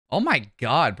Oh my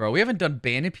God, bro. We haven't done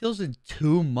band appeals in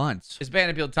 2 months. It's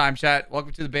band appeal time, chat.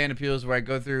 Welcome to the band appeals where I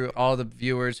go through all the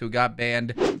viewers who got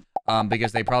banned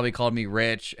because they probably called me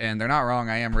rich, and they're not wrong.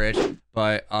 I am rich,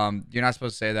 but you're not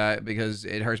supposed to say that because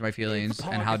it hurts my feelings,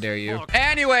 and how dare you.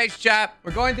 Anyways, chat,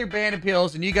 we're going through band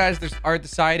appeals, and you guys are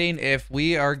deciding if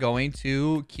we are going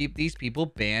to keep these people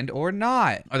banned or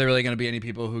not. Are there really going to be any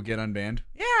people who get unbanned?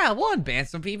 Yeah, we'll unban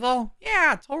some people.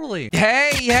 Yeah, totally. Hey.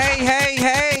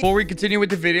 Before we continue with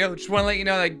the video, just want to let you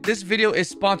know that this video is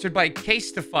sponsored by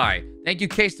Casetify. Thank you,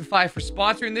 Casetify, for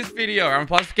sponsoring this video. I'm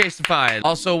applause for Casetify.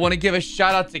 Also, want to give a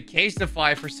shout out to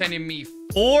Casetify for sending me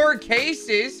 4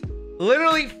 cases.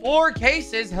 Literally 4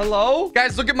 cases. Hello?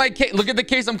 Guys, look at my case. Look at the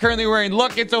case I'm currently wearing.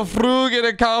 Look, it's a frug in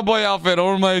a cowboy outfit.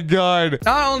 Oh my God.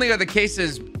 Not only are the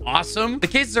cases awesome, the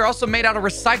cases are also made out of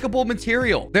recyclable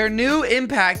material. Their new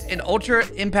impact and ultra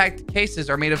impact cases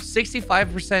are made of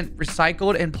 65%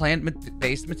 recycled and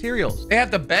plant-based materials. They have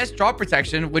the best drop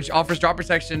protection, which offers drop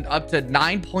protection up to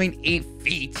 9.8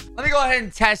 feet. Let me go ahead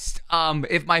and test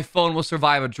if my phone will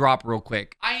survive a drop real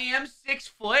quick. I am 6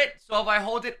 foot, so if I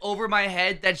hold it over my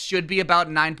head, that should be about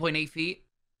 9.8 feet.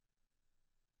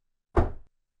 Didn't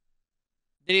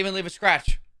even leave a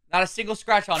scratch. Not a single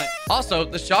scratch on it. Also,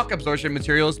 the shock absorption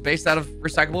material is based out of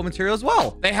recyclable material as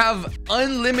well. They have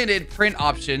unlimited print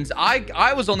options.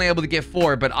 I was only able to get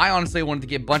 4, but I honestly wanted to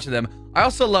get a bunch of them. I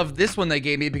also love this one they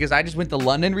gave me because I just went to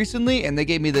London recently, and they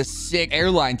gave me this sick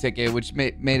airline ticket, which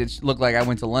made it look like I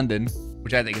went to London,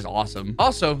 which I think is awesome.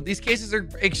 Also, these cases are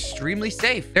extremely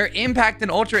safe. Their impact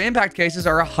and ultra impact cases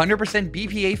are 100%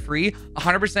 BPA free,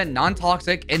 100%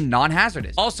 non-toxic, and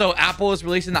non-hazardous. Also, Apple is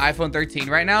releasing the iPhone 13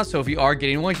 right now, so if you are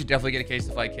getting one, you should definitely get a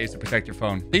Casetify case to protect your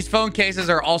phone. These phone cases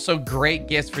are also great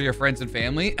gifts for your friends and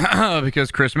family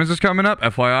because Christmas is coming up.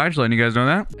 FYI, just letting you guys know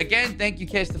that. Again, thank you,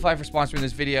 Casetify, for sponsoring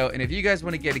this video. And if you guys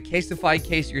want to get a Casetify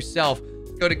case yourself,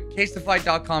 go to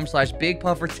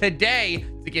casetify.com/bigpuffer today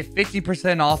to get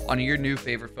 50% off on your new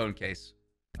favorite phone case.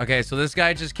 Okay, so this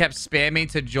guy just kept spamming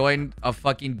to join a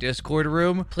fucking Discord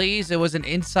room. Please, it was an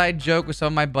inside joke with some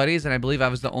of my buddies, and I believe I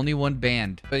was the only one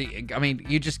banned. But, I mean,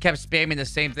 you just kept spamming the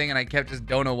same thing, and I kept just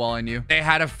dono walling you. They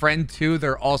had a friend, too.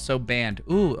 They're also banned.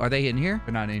 Ooh, are they in here?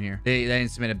 They're not in here. They didn't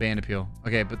submit a ban appeal.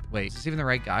 Okay, but wait, is this even the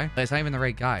right guy? It's not even the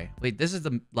right guy. Wait, this is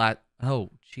the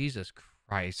Oh, Jesus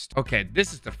Christ. Okay,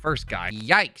 this is the first guy.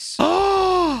 Yikes.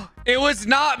 Oh, it was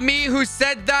not me who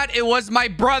said that. It was my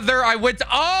brother. I went to...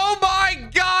 Oh my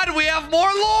God, we have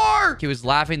more lore. He was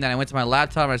laughing. Then I went to my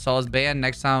laptop. I saw his band.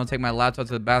 Next time I'll take my laptop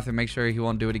to the bathroom. Make sure he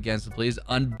won't do it again. So please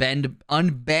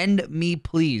unbend me,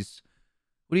 please.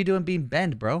 What are you doing being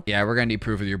bent, bro? Yeah, we're gonna need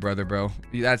proof of your brother, bro.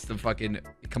 That's the fucking...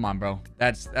 Come on, bro.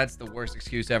 That's the worst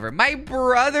excuse ever. My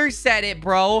brother said it,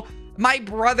 bro. My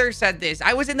brother said this.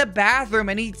 I was in the bathroom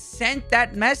and he sent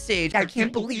that message. I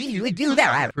can't believe you would do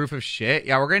that. Proof of shit?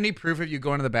 Yeah, we're gonna need proof of you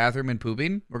going to the bathroom and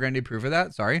pooping. We're gonna need proof of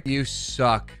that. Sorry. You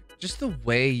suck. Just the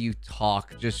way you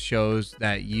talk just shows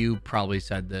that you probably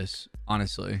said this,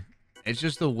 honestly. It's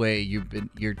just the way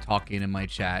you're talking in my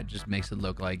chat just makes it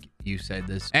look like you said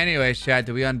this. Anyways, chat,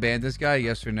 do we unban this guy?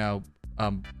 Yes or no?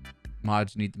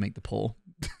 Mods need to make the poll.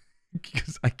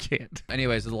 Because I can't.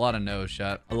 Anyways, there's a lot of no's,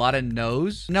 chat. A lot of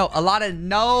no's? No, a lot of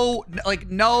no, like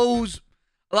no's.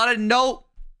 A lot of no.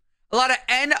 A lot of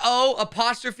N-O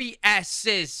apostrophe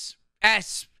S's.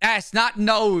 S, not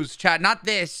no's, chat. Not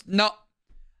this. No.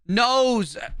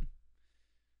 No's.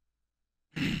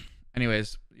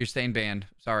 Anyways, you're staying banned.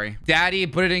 Sorry. Daddy,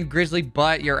 put it in Grizzly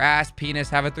butt, your ass, penis.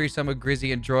 Have a threesome with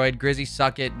Grizzy and Droid. Grizzy,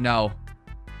 suck it. No.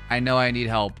 I know I need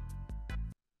help.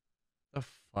 The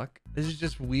fuck? This is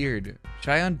just weird.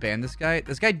 Should I unban this guy?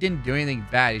 This guy didn't do anything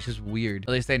bad. He's just weird. At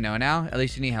least they know now. At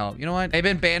least you need help. You know what? They've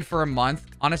been banned for a month.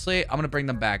 Honestly, I'm gonna bring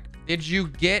them back. Did you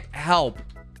get help?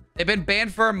 They've been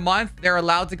banned for a month. They're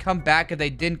allowed to come back. If they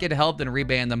didn't get help, then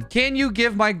reban them. Can you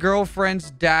give my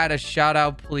girlfriend's dad a shout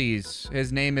out, please?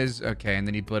 His name is... Okay, and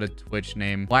then he put a Twitch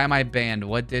name. Why am I banned?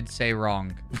 What did say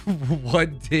wrong?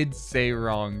 What did say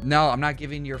wrong? No, I'm not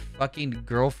giving your fucking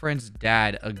girlfriend's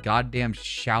dad a goddamn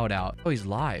shout out. Oh, he's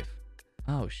live.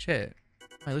 Oh, shit.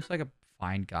 Oh, he looks like a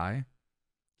fine guy.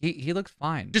 He looks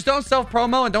fine. Just don't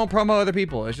self-promo and don't promo other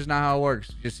people. It's just not how it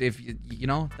works. Just if you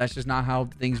know, that's just not how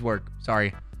things work.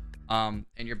 Sorry. And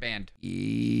you're banned.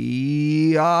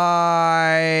 Yikes.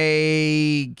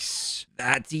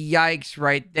 That's yikes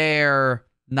right there.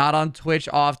 Not on Twitch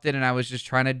often, and I was just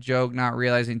trying to joke, not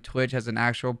realizing Twitch has an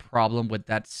actual problem with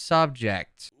that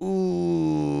subject.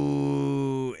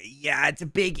 Ooh, yeah, it's a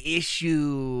big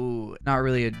issue. Not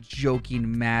really a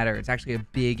joking matter. It's actually a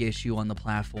big issue on the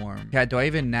platform. Yeah, do I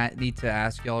even need to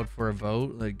ask y'all for a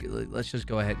vote? Like, let's just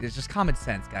go ahead. It's just common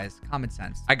sense, guys. Common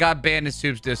sense. I got banned in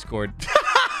Soup's Discord.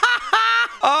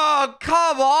 Oh,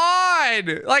 come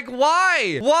on. Like,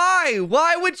 why?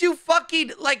 Why would you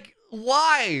fucking, like,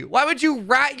 why? Why would you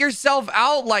rat yourself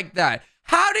out like that?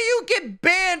 How do you get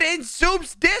banned in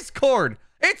Soup's Discord?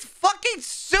 It's fucking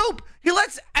Soup. He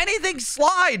lets anything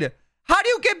slide. How do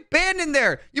you get banned in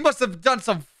there? You must have done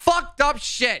some fucked up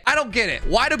shit. I don't get it.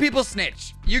 Why do people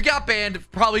snitch? You got banned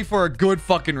probably for a good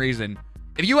fucking reason.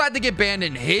 If you had to get banned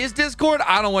in his Discord,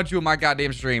 I don't want you in my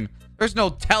goddamn stream. There's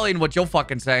no telling what you'll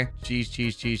fucking say. Cheese,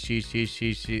 cheese, cheese, cheese, cheese,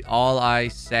 cheese, cheese. All I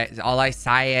said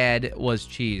was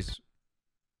cheese.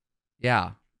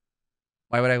 Yeah.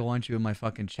 Why would I want you in my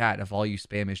fucking chat if all you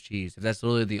spam is cheese? If that's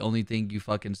literally the only thing you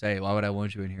fucking say, why would I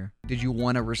want you in here? Did you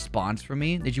want a response from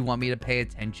me? Did you want me to pay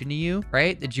attention to you?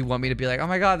 Right? Did you want me to be like, oh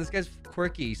my God, this guy's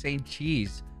quirky saying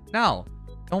cheese? No.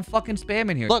 Don't fucking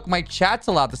spam in here. Look, my chat's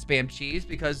allowed to spam cheese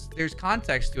because there's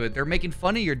context to it. They're making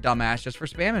fun of your dumbass just for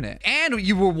spamming it. And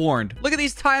you were warned. Look at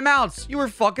these timeouts. You were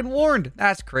fucking warned.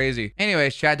 That's crazy.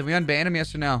 Anyways, chat, did we unban him?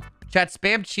 Yes or no? Chat,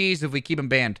 spam cheese if we keep him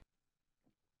banned.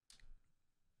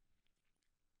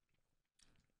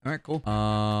 All right, cool.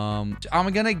 I'm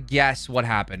gonna guess what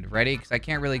happened. Ready? Because I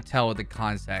can't really tell with the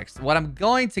context. What I'm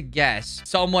going to guess,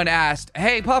 someone asked,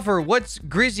 hey, Puffer, what's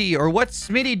Grizzy or what's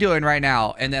Smitty doing right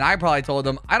now? And then I probably told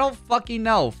them, I don't fucking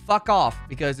know. Fuck off.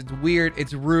 Because it's weird.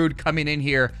 It's rude coming in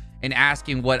here and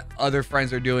asking what other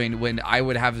friends are doing when I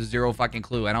would have zero fucking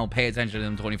clue. I don't pay attention to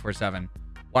them 24/7.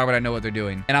 Why would I know what they're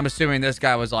doing? And I'm assuming this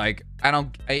guy was like, I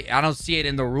don't see it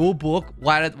in the rule book.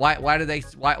 Why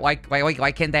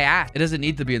can't they ask? It doesn't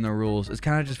need to be in the rules. It's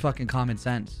kind of just fucking common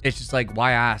sense. It's just like,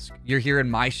 why ask? You're here in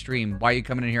my stream. Why are you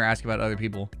coming in here asking about other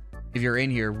people? If you're in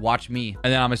here, watch me.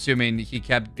 And then I'm assuming he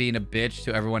kept being a bitch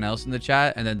to everyone else in the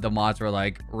chat. And then the mods were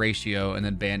like, ratio, and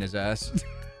then banned his ass.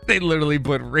 They literally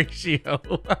put ratio.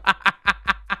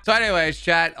 So anyways,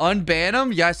 chat, unban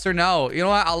him, yes or no? You know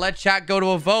what? I'll let chat go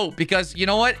to a vote because you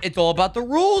know what? It's all about the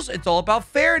rules. It's all about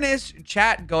fairness.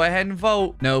 Chat, go ahead and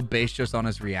vote. No, based just on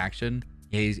his reaction.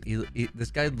 Yeah, this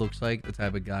guy looks like the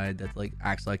type of guy that like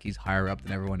acts like he's higher up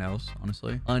than everyone else,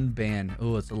 honestly. Unban.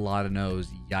 Oh, it's a lot of no's.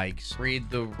 Yikes.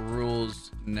 Read the rules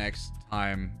next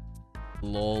time.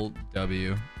 Lol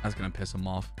W. That's gonna piss him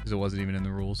off because it wasn't even in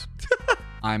the rules.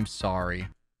 I'm sorry.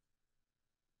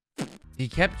 He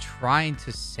kept trying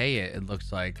to say it, it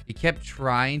looks like. He kept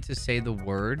trying to say the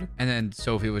word. And then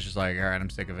Sophie was just like, all right, I'm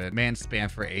sick of it. Man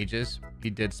spammed for ages. He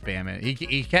did spam it.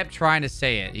 He kept trying to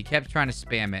say it. He kept trying to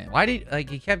spam it. Why did, like,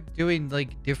 he kept doing,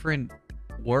 like, different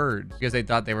words because they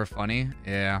thought they were funny?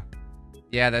 Yeah.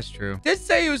 Yeah, that's true. Did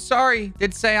say he was sorry.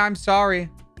 Did say I'm sorry.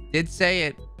 Did say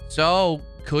it. So,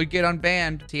 could get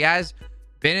unbanned. He has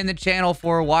been in the channel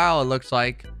for a while, it looks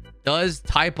like. Does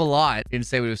type a lot. Didn't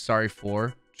say what he was sorry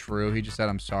for. True. He just said,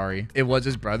 I'm sorry. It was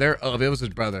his brother. Oh, if it was his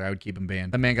brother, I would keep him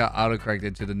banned. The man got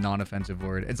autocorrected to the non-offensive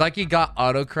word. It's like he got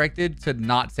autocorrected to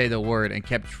not say the word and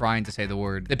kept trying to say the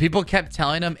word. The people kept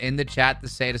telling him in the chat to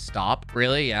say to stop.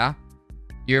 Really? Yeah.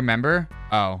 You remember?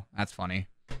 Oh, that's funny.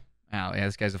 Oh, yeah,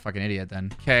 this guy's a fucking idiot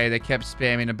then. Okay, they kept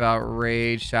spamming about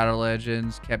Rage, Shadow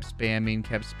Legends, kept spamming,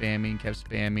 kept spamming, kept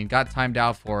spamming. Got timed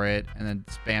out for it, and then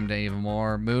spammed it even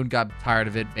more. Moon got tired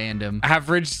of it, banned him.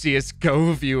 Average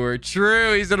CSGO viewer.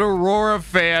 True, he's an Aurora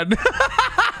fan.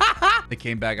 They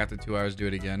came back after 2 hours to do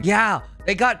it again. Yeah,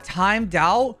 they got timed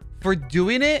out for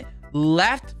doing it,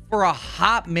 left for a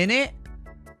hot minute,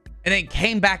 and then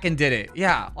came back and did it.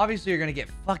 Yeah, obviously you're gonna get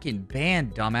fucking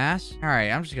banned, dumbass. All right,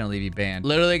 I'm just gonna leave you banned.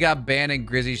 Literally got banned in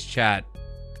Grizzy's chat.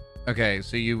 Okay,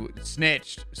 so you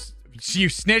snitched. You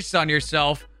snitched on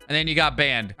yourself, and then you got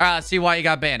banned. All right, let's see why you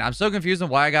got banned. I'm so confused on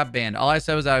why I got banned. All I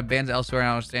said was I had bans elsewhere, and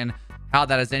I don't understand how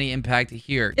that has any impact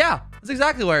here. Yeah, that's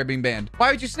exactly why you're being banned. Why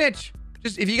would you snitch?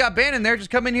 Just, if you got banned in there, just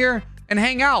come in here and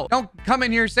hang out. Don't come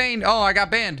in here saying, oh, I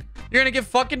got banned. You're gonna get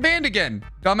fucking banned again,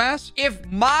 dumbass. If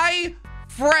my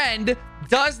friend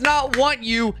does not want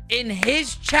you in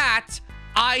his chat,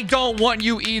 I don't want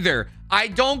you either. I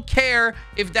don't care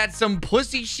if that's some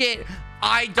pussy shit.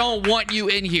 I don't want you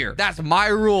in here. That's my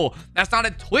rule. That's not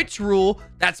a Twitch rule.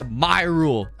 That's my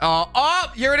rule.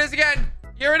 Oh, here it is again.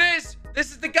 Here it is.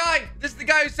 This is the guy. This is the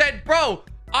guy who said, bro,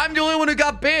 I'm the only one who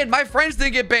got banned. My friends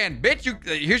didn't get banned. Bitch,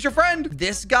 here's your friend.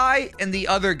 This guy and the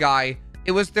other guy,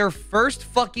 it was their first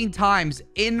fucking times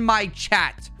in my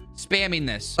chat spamming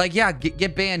this. Like, yeah,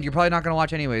 get banned. You're probably not gonna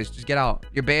watch anyways. Just get out.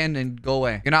 You're banned and go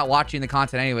away. You're not watching the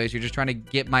content anyways. You're just trying to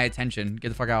get my attention. Get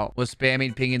the fuck out. Was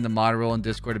spamming pinging the mod role in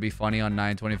Discord to be funny on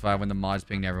 925 when the mods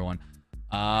pinged everyone.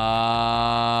 Oh.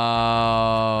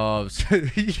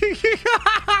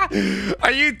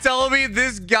 Are you telling me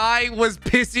this guy was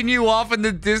pissing you off in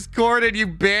the Discord and you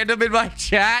banned him in my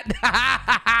chat?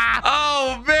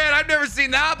 Oh, man, I've never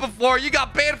seen that before. You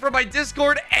got banned from my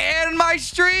Discord and my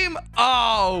stream?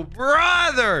 Oh,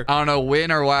 brother. I don't know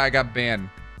when or why I got banned.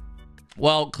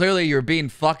 Well, clearly you're being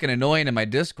fucking annoying in my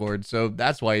Discord, so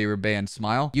that's why you were banned,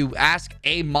 Smile. You ask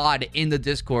a mod in the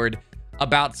Discord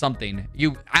about something.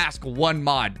 You ask one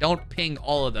mod. Don't ping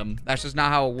all of them. That's just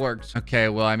not how it works. Okay,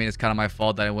 well, I mean, it's kind of my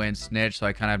fault that I went and snitched, so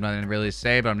I kind of have nothing to really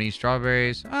say, but I'm eating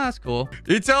strawberries. Oh, that's cool.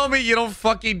 You're telling me you don't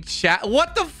fucking chat?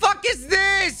 What the fuck is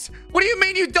this? What do you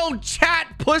mean you don't chat,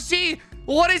 pussy?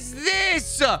 What is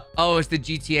this? Oh, it's the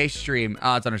GTA stream.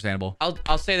 It's understandable.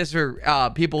 I'll say this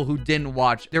for people who didn't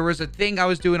watch. There was a thing I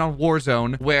was doing on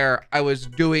Warzone where I was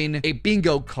doing a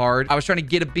bingo card. I was trying to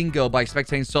get a bingo by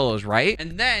spectating solos, right?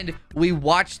 And then we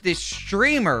watched this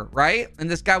streamer, right? And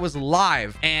this guy was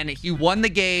live and he won the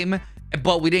game,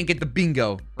 but we didn't get the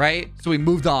bingo, right? So we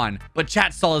moved on. But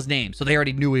chat saw his name, so they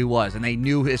already knew who he was and they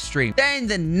knew his stream. Then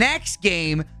the next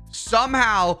game,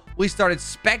 somehow we started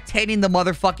spectating the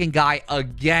motherfucking guy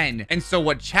again. And so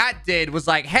what chat did was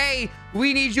like, hey,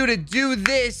 we need you to do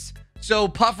this so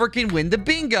Puffer can win the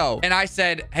bingo. And I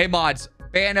said, hey, mods,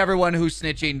 ban everyone who's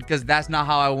snitching because that's not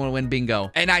how I want to win bingo.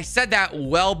 And I said that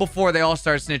well before they all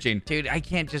started snitching. Dude, I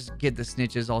can't just give the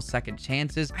snitches all second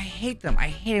chances. I hate them. I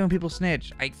hate it when people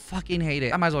snitch. I fucking hate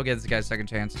it. I might as well give this guy a second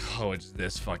chance. Oh, it's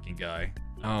this fucking guy.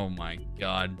 Oh my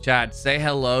god. Chat, say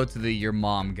hello to the your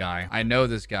mom guy. I know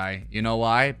this guy. You know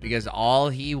why? Because all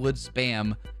he would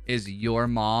spam is your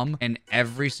mom, and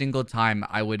every single time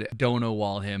I would dono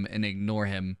wall him and ignore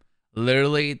him.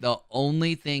 Literally, the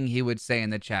only thing he would say in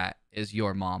the chat is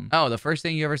your mom. Oh, the first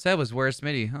thing you ever said was where's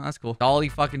Smitty? Oh, that's cool. All he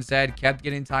fucking said, kept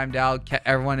getting timed out.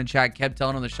 Everyone in chat kept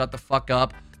telling him to shut the fuck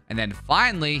up. And then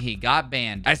finally, he got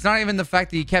banned. It's not even the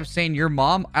fact that he kept saying your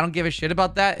mom. I don't give a shit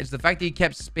about that. It's the fact that he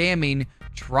kept spamming,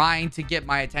 trying to get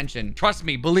my attention. Trust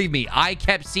me, believe me, I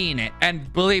kept seeing it.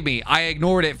 And believe me, I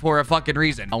ignored it for a fucking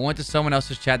reason. I went to someone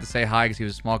else's chat to say hi because he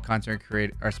was a small content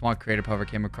creator, or small creator Puffer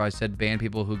came across. Said ban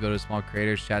people who go to small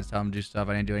creators chats, tell them to do stuff.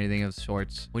 I didn't do anything of the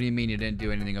sorts. What do you mean you didn't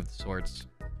do anything of the sorts?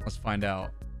 Let's find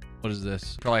out. What is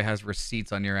this? Probably has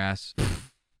receipts on your ass.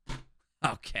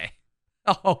 Okay.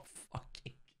 Oh, fucking.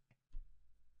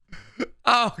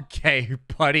 Okay,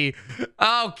 buddy.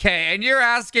 Okay, and you're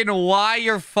asking why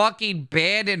you're fucking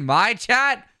banned in my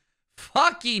chat?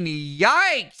 Fucking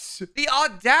yikes. The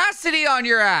audacity on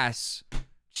your ass.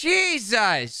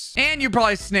 Jesus. And you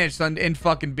probably snitched in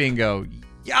fucking bingo.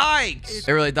 Yikes.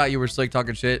 I really thought you were slick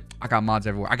talking shit. I got mods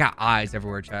everywhere. I got eyes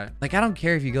everywhere, chat. Like, I don't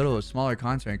care if you go to a smaller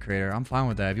content creator. I'm fine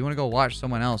with that. If you want to go watch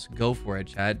someone else, go for it,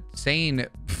 chat. Saying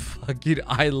fucking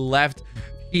I left,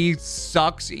 he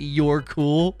sucks, you're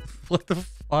cool. What the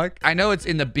fuck? I know it's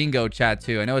in the bingo chat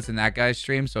too. I know it's in that guy's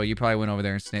stream, so you probably went over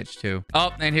there and snitched too.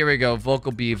 Oh, and here we go.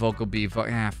 Vocal B, vocal B. Fuck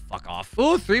off.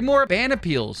 Ooh, 3 more ban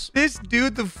appeals. This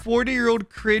dude, the 40-year-old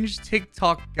cringe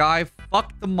TikTok guy,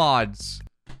 fuck the mods.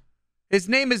 His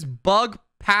name is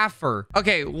Bigpuffer.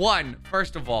 Okay,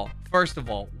 first of all,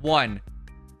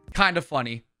 kind of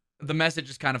funny. The message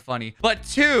is kind of funny. But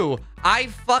 2, I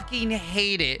fucking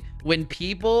hate it when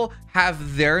people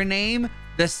have their name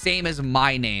the same as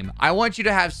my name. I want you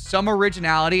to have some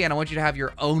originality and I want you to have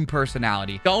your own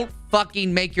personality. Don't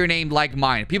fucking make your name like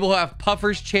mine. People who have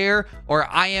Puffer's Chair or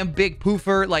I am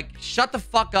Bigpuffer, like, shut the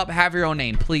fuck up, have your own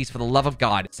name, please, for the love of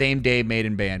God. Same day made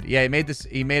and banned. Yeah, he made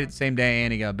it the same day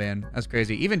and he got banned. That's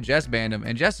crazy. Even Jess banned him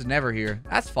and Jess is never here.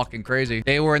 That's fucking crazy.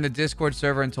 They were in the Discord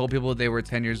server and told people they were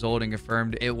 10 years old and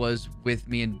confirmed it was with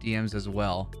me in DMs as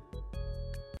well.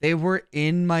 They were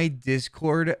in my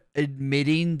Discord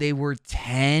admitting they were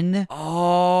 10.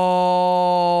 Oh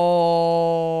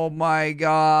my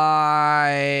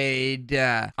God.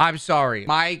 I'm sorry.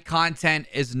 My content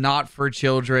is not for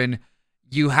children.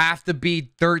 You have to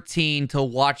be 13 to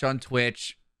watch on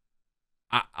Twitch.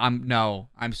 No,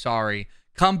 I'm sorry.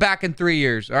 Come back in 3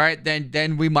 years. All right.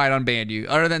 Then we might unban you.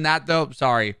 Other than that though,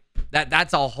 sorry.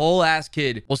 That's a whole ass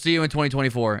kid. We'll see you in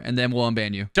 2024 and then we'll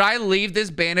unban you. Should I leave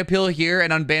this ban appeal here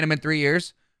and unban him in 3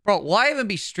 years? Bro, will I even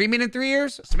be streaming in 3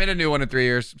 years? Submit a new one in 3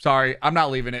 years. Sorry, I'm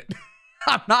not leaving it.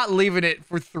 I'm not leaving it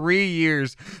for 3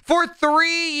 years. For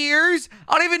 3 years?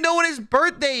 I don't even know when his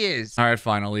birthday is. All right,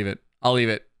 fine. I'll leave it. I'll leave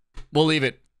it. We'll leave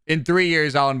it. In 3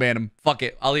 years, I'll unban him. Fuck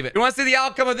it. I'll leave it. You want to see the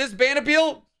outcome of this ban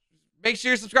appeal? Make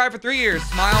sure you subscribe for 3 years.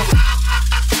 Smile.